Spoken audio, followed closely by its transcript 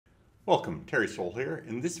Welcome, Terry Soul here.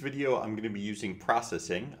 In this video, I'm going to be using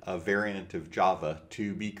processing, a variant of Java,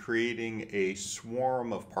 to be creating a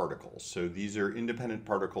swarm of particles. So these are independent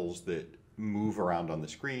particles that move around on the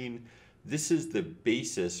screen. This is the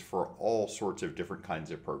basis for all sorts of different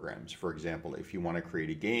kinds of programs. For example, if you want to create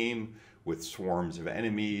a game with swarms of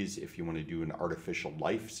enemies, if you want to do an artificial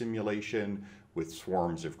life simulation with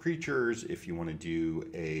swarms of creatures, if you want to do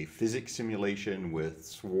a physics simulation with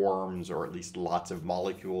swarms or at least lots of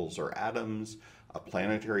molecules or atoms, a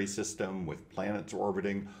planetary system with planets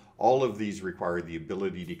orbiting, all of these require the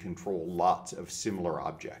ability to control lots of similar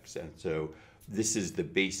objects. And so this is the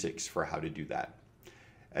basics for how to do that.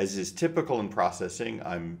 As is typical in processing,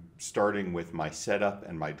 I'm starting with my setup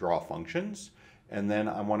and my draw functions, and then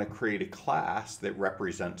I want to create a class that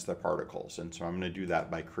represents the particles. And so I'm going to do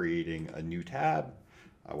that by creating a new tab.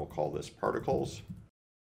 I will call this particles.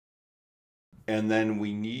 And then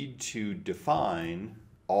we need to define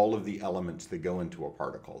all of the elements that go into a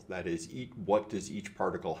particle. That is, what does each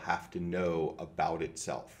particle have to know about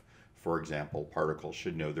itself? For example, particles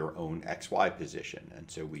should know their own XY position,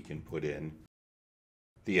 and so we can put in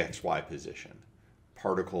the XY position.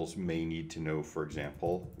 Particles may need to know, for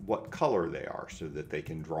example, what color they are so that they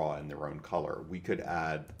can draw in their own color. We could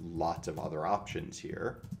add lots of other options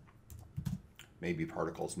here. Maybe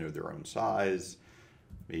particles know their own size,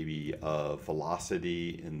 maybe a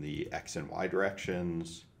velocity in the X and Y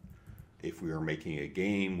directions. If we were making a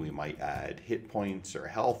game, we might add hit points or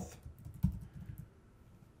health,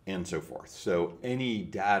 and so forth. So any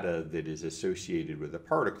data that is associated with a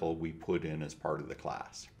particle, we put in as part of the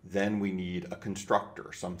class. Then we need a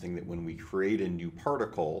constructor, something that when we create a new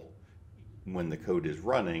particle, when the code is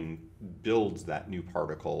running, builds that new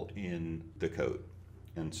particle in the code.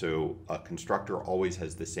 And so a constructor always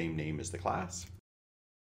has the same name as the class,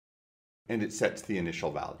 and it sets the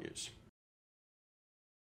initial values.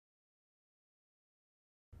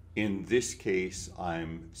 In this case,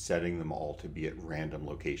 I'm setting them all to be at random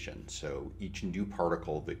locations. So each new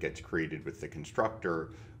particle that gets created with the constructor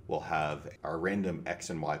will have a random X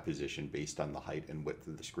and Y position based on the height and width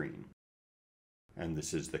of the screen. And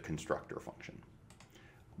this is the constructor function.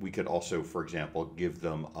 We could also, for example, give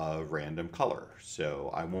them a random color.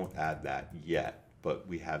 So I won't add that yet, but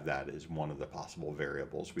we have that as one of the possible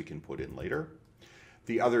variables we can put in later.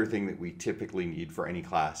 The other thing that we typically need for any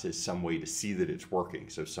class is some way to see that it's working.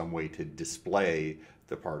 So some way to display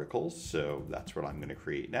the particles. So that's what I'm going to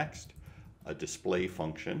create next. A display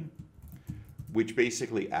function, which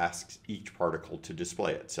basically asks each particle to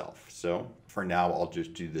display itself. So for now, I'll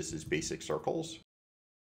just do this as basic circles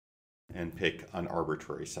and pick an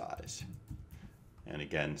arbitrary size. And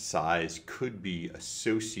again, size could be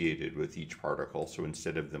associated with each particle. So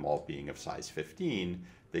instead of them all being of size 15,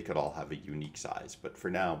 they could all have a unique size. But for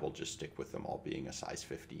now, we'll just stick with them all being a size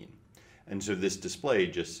 15. And so this display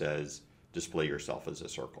just says, display yourself as a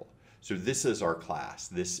circle. So this is our class.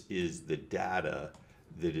 This is the data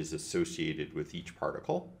that is associated with each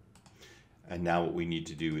particle. And now what we need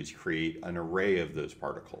to do is create an array of those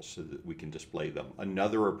particles so that we can display them.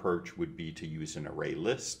 Another approach would be to use an array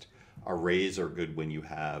list. Arrays are good when you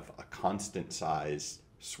have a constant size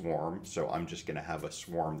swarm. So I'm just going to have a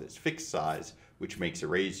swarm that's fixed size, which makes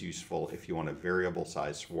arrays useful. If you want a variable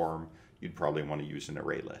size swarm, you'd probably want to use an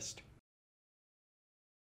array list.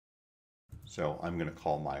 So I'm going to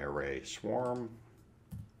call my array swarm.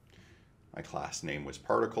 My class name was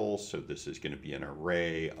particles, so this is going to be an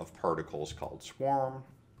array of particles called swarm.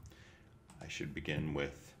 I should begin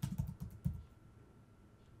with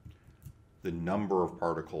the number of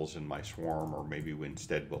particles in my swarm, or maybe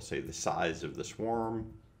instead we'll say the size of the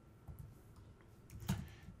swarm.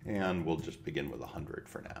 And we'll just begin with 100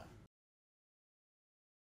 for now.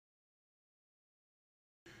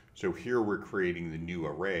 So here we're creating the new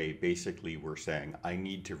array. Basically, we're saying I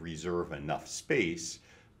need to reserve enough space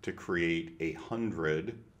to create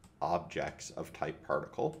 100 objects of type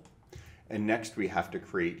particle. And next we have to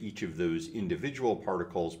create each of those individual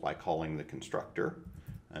particles by calling the constructor.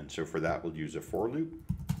 And so for that, we'll use a for loop.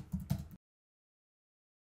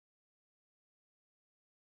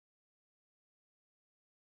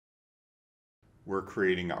 We're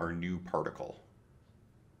creating our new particle.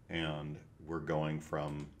 And we're going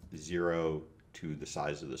from 0 to the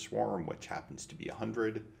size of the swarm, which happens to be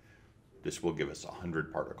 100. This will give us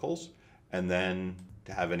 100 particles. And then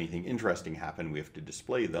to have anything interesting happen, we have to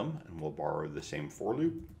display them. And we'll borrow the same for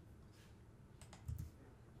loop.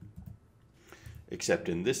 Except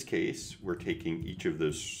in this case, we're taking each of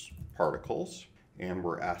those particles and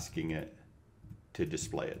we're asking it to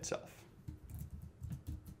display itself.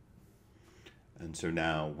 And so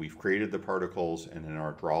now we've created the particles, and in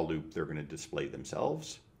our draw loop, they're going to display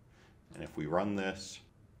themselves. And if we run this,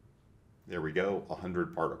 there we go,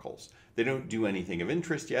 100 particles. They don't do anything of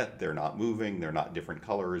interest yet. They're not moving. They're not different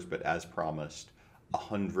colors, but as promised,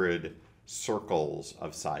 100 circles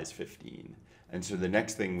of size 15. And so the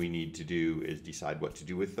next thing we need to do is decide what to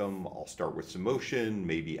do with them. I'll start with some motion,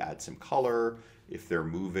 maybe add some color. If they're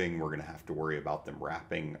moving, we're going to have to worry about them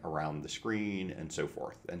wrapping around the screen and so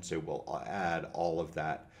forth. And so we'll add all of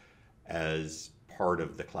that as part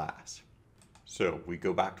of the class. So we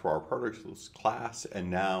go back to our particles class, and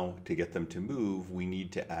now to get them to move, we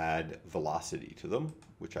need to add velocity to them,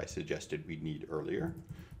 which I suggested we'd need earlier.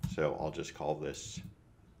 So I'll just call this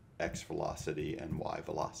X velocity and Y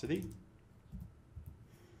velocity.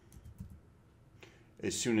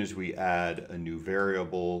 As soon as we add a new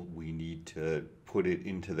variable, we need to put it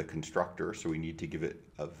into the constructor. So we need to give it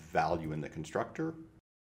a value in the constructor.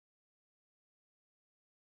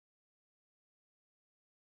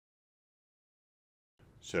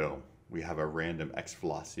 So we have a random X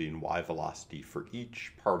velocity and Y velocity for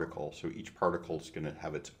each particle. So each particle is going to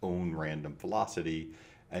have its own random velocity.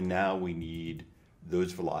 And now we need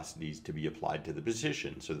those velocities to be applied to the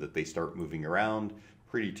position so that they start moving around.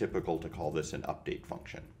 Pretty typical to call this an update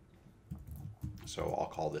function. So I'll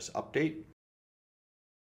call this update.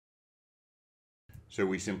 So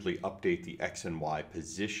we simply update the X and Y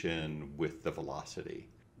position with the velocity.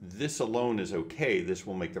 This alone is okay. This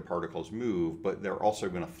will make the particles move, but they're also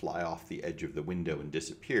going to fly off the edge of the window and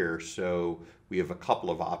disappear. So we have a couple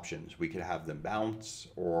of options. We could have them bounce,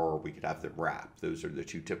 or we could have them wrap. Those are the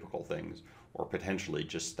two typical things, or potentially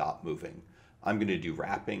just stop moving. I'm going to do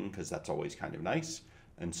wrapping because that's always kind of nice.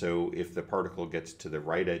 And so if the particle gets to the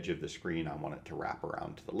right edge of the screen, I want it to wrap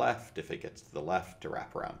around to the left. If it gets to the left, to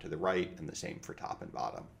wrap around to the right, and the same for top and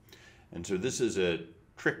bottom. And so this is a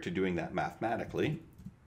trick to doing that mathematically.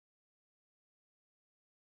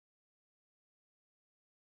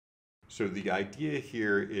 So the idea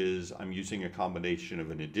here is I'm using a combination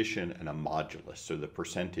of an addition and a modulus. So the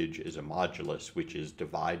percentage is a modulus, which is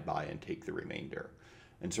divide by and take the remainder.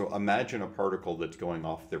 And so imagine a particle that's going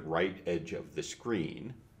off the right edge of the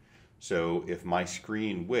screen. So if my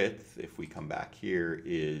screen width, if we come back here,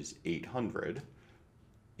 is 800,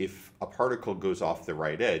 if a particle goes off the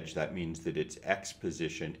right edge, that means that its X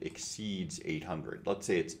position exceeds 800. Let's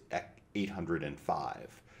say it's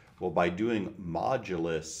 805. Well, by doing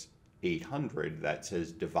modulus 800, that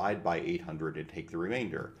says divide by 800 and take the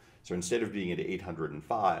remainder. So instead of being at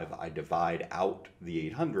 805, I divide out the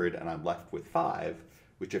 800 and I'm left with 5,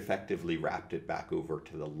 which effectively wrapped it back over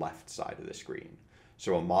to the left side of the screen.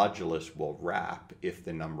 So a modulus will wrap if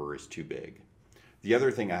the number is too big. The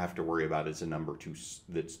other thing I have to worry about is a number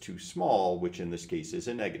that's too small, which in this case is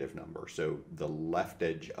a negative number. So the left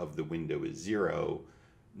edge of the window is 0.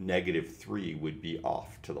 -3 would be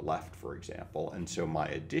off to the left, for example. And so my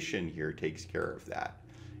addition here takes care of that.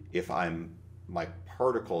 If my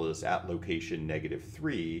particle is at location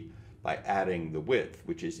 -3, by adding the width,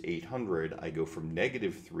 which is 800, I go from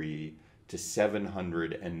 -3 to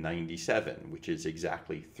 797, which is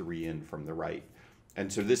exactly 3 in from the right.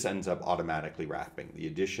 And so this ends up automatically wrapping. The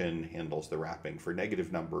addition handles the wrapping for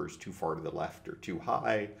negative numbers too far to the left or too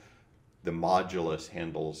high. The modulus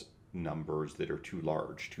handles numbers that are too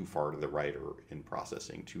large, too far to the right, or in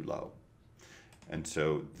processing too low. And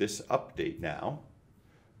so this update now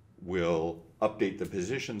will update the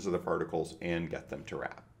positions of the particles and get them to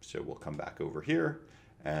wrap. So we'll come back over here,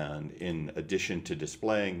 and in addition to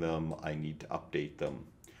displaying them, I need to update them.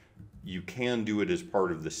 You can do it as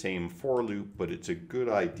part of the same for loop, but it's a good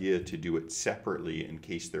idea to do it separately in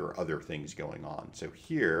case there are other things going on. So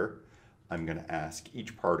here, I'm going to ask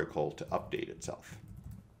each particle to update itself.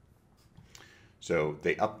 So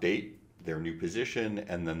they update their new position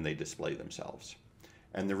and then they display themselves.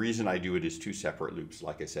 And the reason I do it as two separate loops,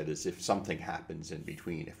 like I said, is if something happens in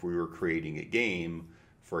between. If we were creating a game,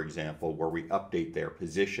 for example, where we update their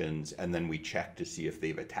positions and then we check to see if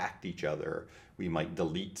they've attacked each other, we might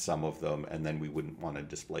delete some of them and then we wouldn't want to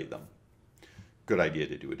display them. Good idea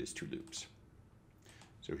to do it as two loops.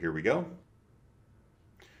 So here we go.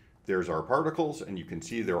 There's our particles, and you can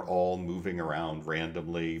see they're all moving around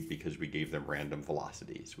randomly because we gave them random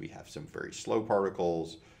velocities. We have some very slow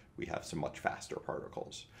particles. We have some much faster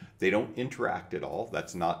particles. They don't interact at all.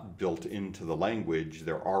 That's not built into the language.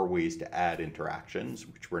 There are ways to add interactions,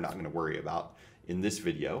 which we're not going to worry about in this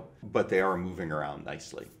video, but they are moving around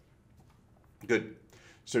nicely. Good.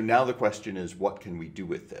 So now the question is, what can we do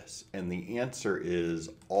with this? And the answer is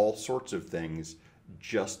all sorts of things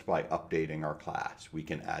just by updating our class. We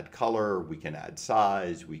can add color, we can add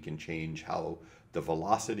size, we can change how the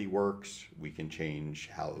velocity works, we can change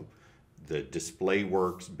how the display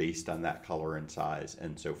works based on that color and size,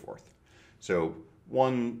 and so forth. So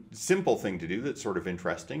one simple thing to do that's sort of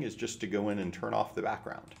interesting is just to go in and turn off the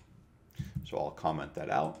background. So I'll comment that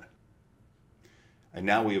out. And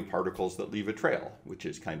now we have particles that leave a trail, which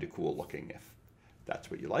is kind of cool looking if that's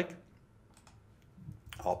what you like.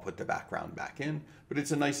 I'll put the background back in, but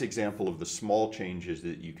it's a nice example of the small changes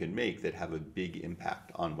that you can make that have a big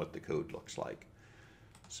impact on what the code looks like.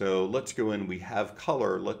 So let's go in, we have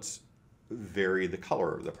color, let's vary the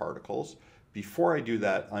color of the particles. Before I do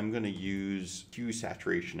that, I'm going to use hue,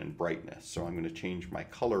 saturation, and brightness. So I'm going to change my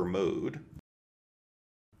color mode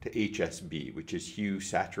to HSB, which is hue,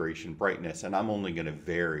 saturation, brightness, and I'm only going to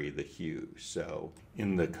vary the hue. So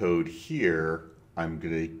in the code here, I'm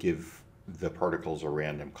going to give the particles a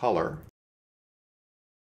random color.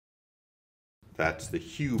 That's the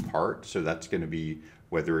hue part, so that's going to be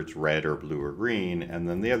whether it's red or blue or green, and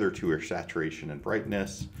then the other two are saturation and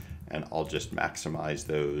brightness, and I'll just maximize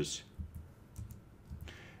those.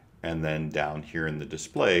 And then down here in the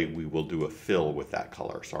display, we will do a fill with that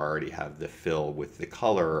color. So I already have the fill with the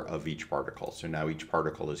color of each particle. So now each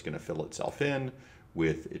particle is going to fill itself in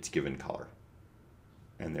with its given color.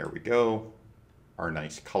 And there we go, our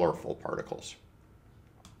nice colorful particles.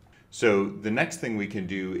 So the next thing we can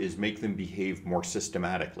do is make them behave more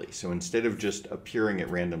systematically. So instead of just appearing at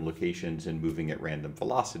random locations and moving at random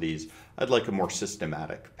velocities, I'd like a more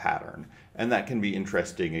systematic pattern. And that can be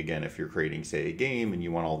interesting, again, if you're creating, say, a game and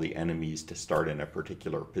you want all the enemies to start in a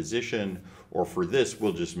particular position, or for this,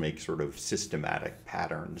 we'll just make sort of systematic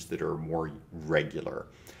patterns that are more regular.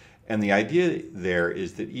 And the idea there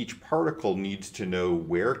is that each particle needs to know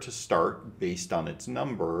where to start based on its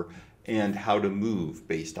number and how to move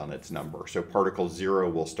based on its number. So particle 0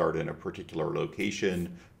 will start in a particular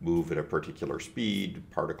location, move at a particular speed.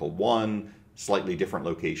 Particle 1, slightly different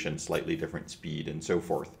location, slightly different speed, and so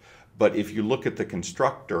forth. But if you look at the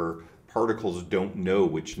constructor, particles don't know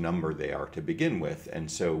which number they are to begin with, and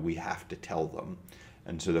so we have to tell them.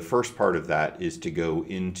 And so the first part of that is to go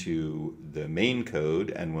into the main code,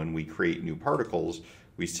 and when we create new particles,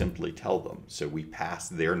 we simply tell them. So we pass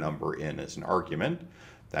their number in as an argument.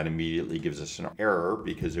 That immediately gives us an error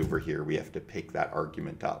because over here we have to pick that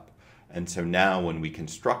argument up. And so now when we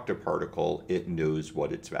construct a particle, it knows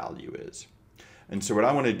what its value is. And so what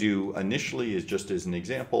I want to do initially is, just as an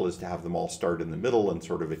example, is to have them all start in the middle and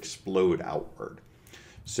sort of explode outward.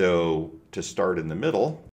 So to start in the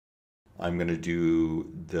middle, I'm going to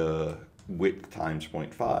do the width times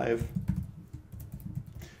 0.5,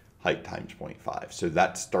 height times 0.5. So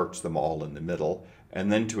that starts them all in the middle. And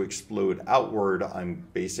then to explode outward, I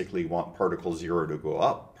basically want particle 0 to go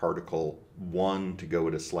up, particle 1 to go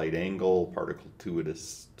at a slight angle, particle 2 at a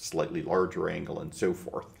slightly larger angle, and so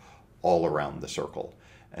forth, all around the circle.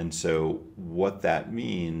 And so what that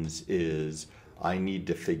means is I need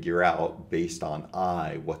to figure out, based on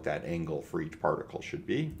I, what that angle for each particle should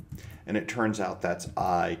be. And it turns out that's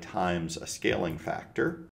I times a scaling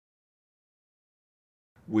factor,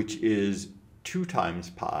 which is 2 times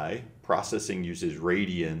pi. Processing uses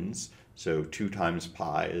radians, so 2 times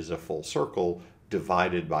pi is a full circle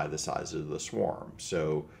divided by the size of the swarm.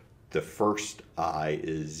 So the first I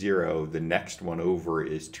is 0, the next one over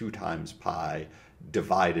is 2 times pi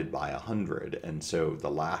divided by 100, and so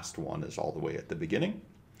the last one is all the way at the beginning.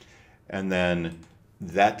 And then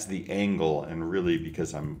that's the angle, and really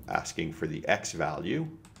because I'm asking for the x value,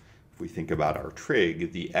 if we think about our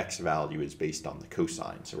trig, the x value is based on the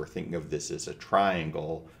cosine. So we're thinking of this as a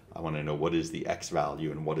triangle. I want to know what is the x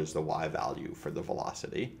value and what is the y value for the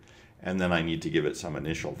velocity. And then I need to give it some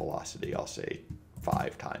initial velocity. I'll say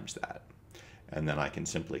 5 times that. And then I can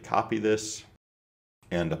simply copy this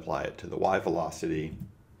and apply it to the y velocity,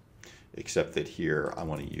 except that here I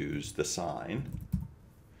want to use the sine.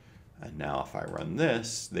 And now if I run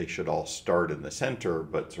this, they should all start in the center,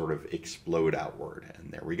 but sort of explode outward.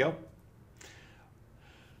 And there we go.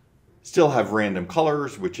 Still have random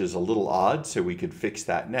colors, which is a little odd, so we could fix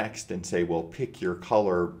that next and say, well, pick your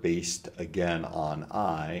color based again on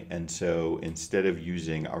I. And so instead of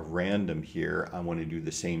using a random here, I want to do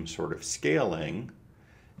the same sort of scaling,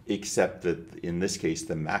 except that in this case,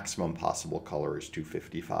 the maximum possible color is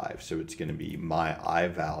 255. So it's going to be my I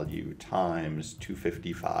value times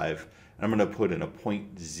 255. And I'm going to put in a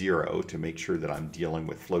 0.0 to make sure that I'm dealing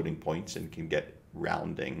with floating points and can get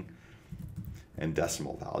rounding and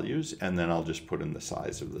decimal values, and then I'll just put in the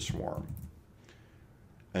size of the swarm.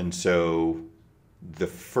 And so the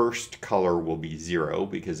first color will be 0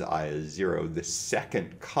 because I is 0. The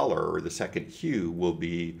second color, or the second hue, will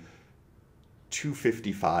be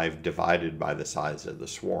 255 divided by the size of the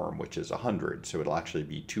swarm, which is 100. So it'll actually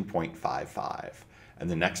be 2.55. And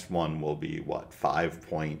the next one will be what,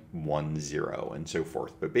 5.10 and so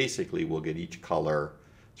forth. But basically we'll get each color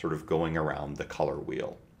sort of going around the color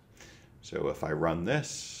wheel. So if I run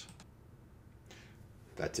this,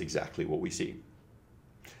 that's exactly what we see.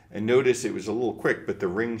 And notice it was a little quick, but the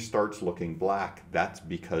ring starts looking black. That's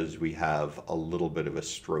because we have a little bit of a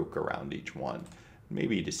stroke around each one.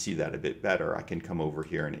 Maybe to see that a bit better, I can come over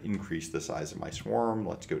here and increase the size of my swarm.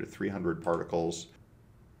 Let's go to 300 particles.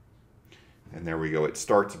 And there we go. It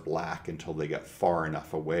starts black until they get far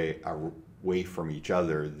enough away from each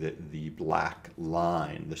other that the black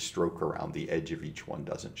line, the stroke around the edge of each one,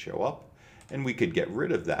 doesn't show up. And we could get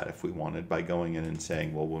rid of that if we wanted by going in and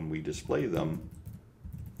saying, well, when we display them,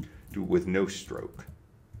 do it with no stroke.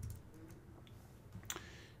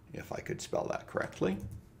 If I could spell that correctly.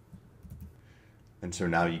 And so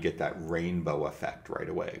now you get that rainbow effect right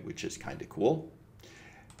away, which is kind of cool.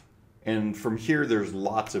 And from here, there's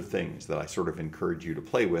lots of things that I sort of encourage you to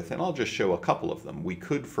play with, and I'll just show a couple of them. We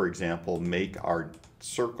could, for example, make our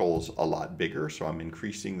circles a lot bigger, so I'm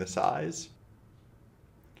increasing the size.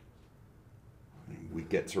 We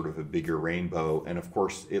get sort of a bigger rainbow, and of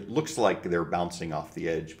course, it looks like they're bouncing off the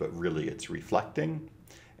edge, but really it's reflecting.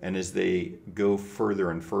 And as they go further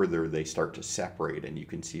and further, they start to separate, and you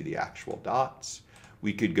can see the actual dots.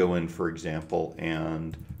 We could go in, for example,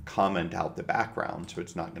 and comment out the background, so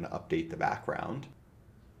it's not going to update the background.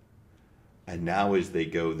 And now as they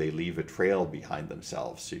go, they leave a trail behind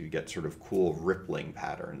themselves, so you get sort of cool rippling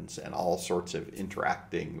patterns and all sorts of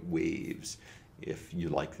interacting waves, if you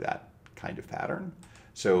like that kind of pattern.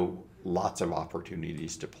 So lots of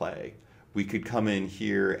opportunities to play. We could come in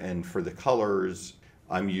here, and for the colors,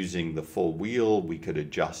 I'm using the full wheel. We could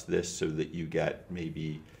adjust this so that you get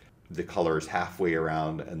maybe the colors halfway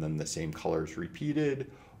around and then the same colors repeated.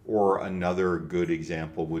 Or another good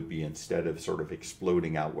example would be, instead of sort of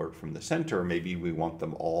exploding outward from the center, maybe we want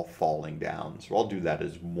them all falling down. So I'll do that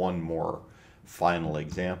as one more final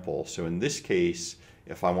example. So in this case,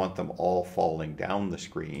 if I want them all falling down the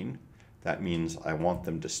screen, that means I want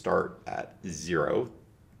them to start at 0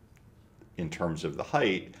 in terms of the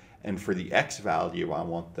height. And for the X value, I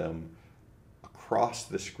want them across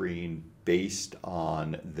the screen based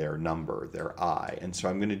on their number, their I. And so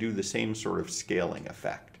I'm going to do the same sort of scaling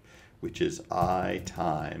effect, which is I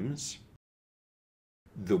times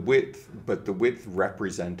the width, but the width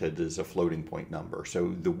represented as a floating point number.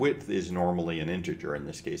 So the width is normally an integer. In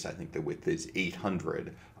this case, I think the width is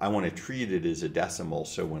 800. I want to treat it as a decimal,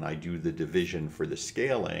 so when I do the division for the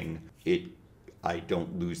scaling, I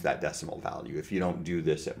don't lose that decimal value. If you don't do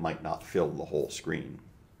this, it might not fill the whole screen.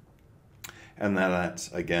 And then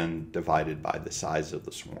that's, again, divided by the size of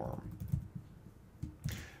the swarm.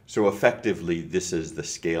 So effectively, this is the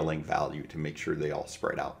scaling value to make sure they all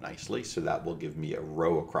spread out nicely. So that will give me a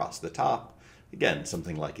row across the top. Again,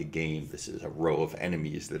 something like a game, this is a row of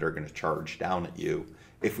enemies that are going to charge down at you.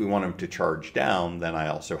 If we want them to charge down, then I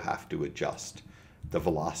also have to adjust the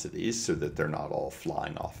velocities so that they're not all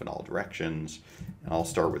flying off in all directions. And I'll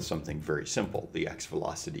start with something very simple. The X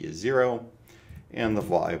velocity is 0, and the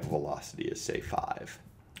Y velocity is, say, 5.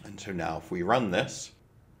 And so now if we run this,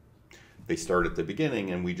 they start at the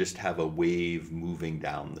beginning, and we just have a wave moving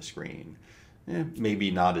down the screen.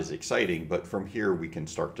 Maybe not as exciting, but from here we can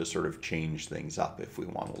start to sort of change things up if we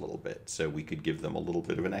want a little bit. So we could give them a little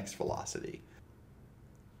bit of an X velocity.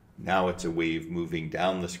 Now it's a wave moving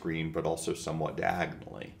down the screen, but also somewhat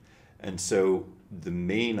diagonally. And so the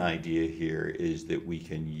main idea here is that we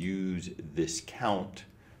can use this count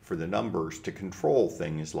for the numbers to control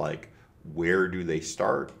things like, where do they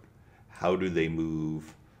start? How do they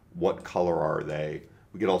move? What color are they?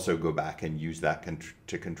 We could also go back and use that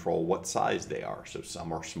to control what size they are. So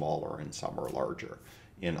some are smaller and some are larger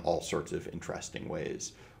in all sorts of interesting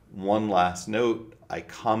ways. One last note, I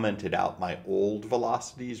commented out my old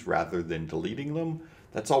velocities rather than deleting them.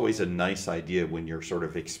 That's always a nice idea when you're sort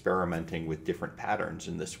of experimenting with different patterns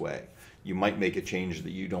in this way. You might make a change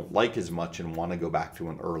that you don't like as much and want to go back to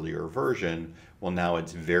an earlier version. Well, now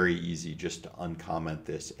it's very easy just to uncomment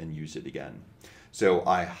this and use it again. So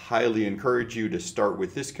I highly encourage you to start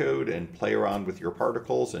with this code and play around with your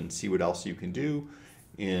particles and see what else you can do.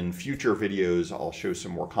 In future videos, I'll show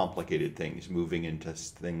some more complicated things, moving into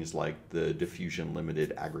things like the diffusion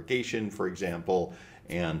limited aggregation, for example,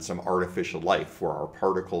 and some artificial life where our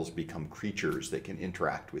particles become creatures that can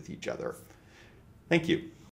interact with each other. Thank you.